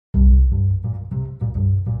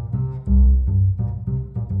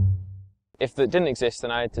if that didn't exist, then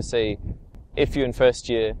I had to say, if you're in first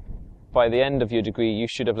year, by the end of your degree, you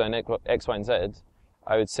should have learned X, Y, and Z.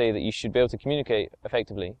 I would say that you should be able to communicate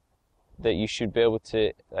effectively, that you should be able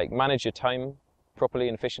to manage your time properly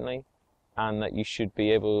and efficiently, and that you should be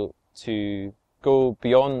able to go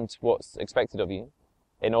beyond what's expected of you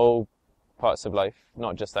in all parts of life,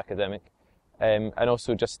 not just academic, and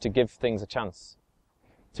also just to give things a chance,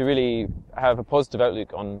 to really have a positive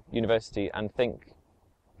outlook on university and think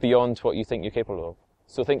beyond what you think you're capable of.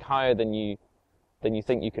 So think higher than you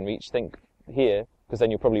think you can reach. Think here, because then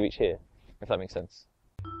you'll probably reach here, if that makes sense.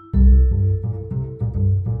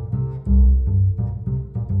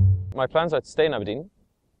 My plans are to stay in Aberdeen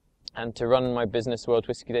and to run my business World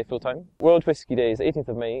Whisky Day full-time. World Whisky Day is 18th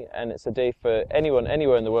of May, and it's a day for anyone,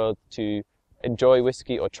 anywhere in the world to enjoy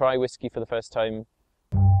whisky or try whisky for the first time.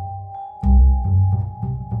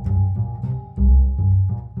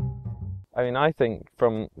 I mean, I think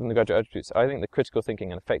from the graduate attributes, I think the critical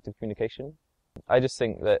thinking and effective communication. I just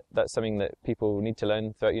think that that's something that people need to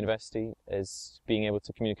learn throughout university, is being able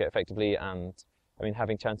to communicate effectively, and I mean,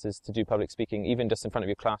 having chances to do public speaking, even just in front of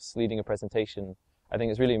your class, leading a presentation. I think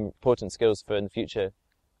it's really important skills for in the future,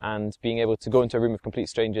 and being able to go into a room of complete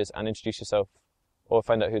strangers and introduce yourself or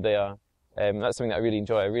find out who they are. That's something that I really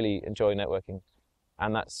enjoy. I really enjoy networking,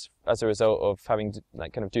 and that's as a result of having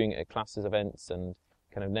doing it at classes, events, and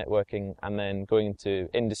kind of networking, and then going into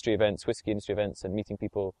industry events, whisky industry events, and meeting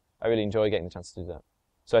people. I really enjoy getting the chance to do that.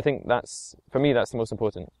 So I think that's, for me, that's the most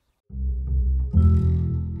important.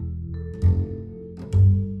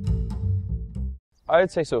 I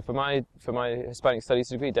would say so. For my Hispanic Studies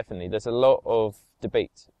degree, definitely. There's a lot of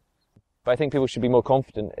debate, but I think people should be more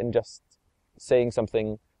confident in just saying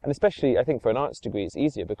something, and especially I think for an arts degree, it's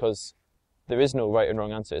easier because there is no right and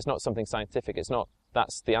wrong answer. It's not something scientific. It's not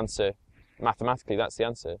that's the answer. Mathematically, that's the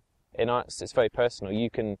answer. In arts, it's very personal. You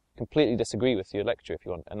can completely disagree with your lecturer if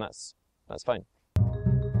you want, and that's fine.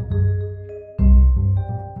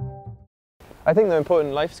 I think they're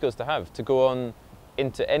important life skills to have, to go on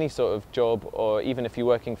into any sort of job, or even if you're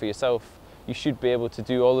working for yourself, you should be able to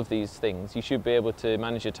do all of these things. You should be able to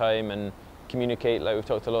manage your time and communicate, like we've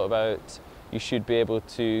talked a lot about. You should be able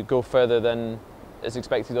to go further than is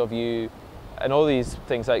expected of you, and all these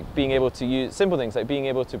things, like being able to use simple things like being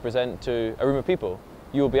able to present to a room of people.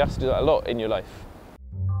 You will be asked to do that a lot in your life.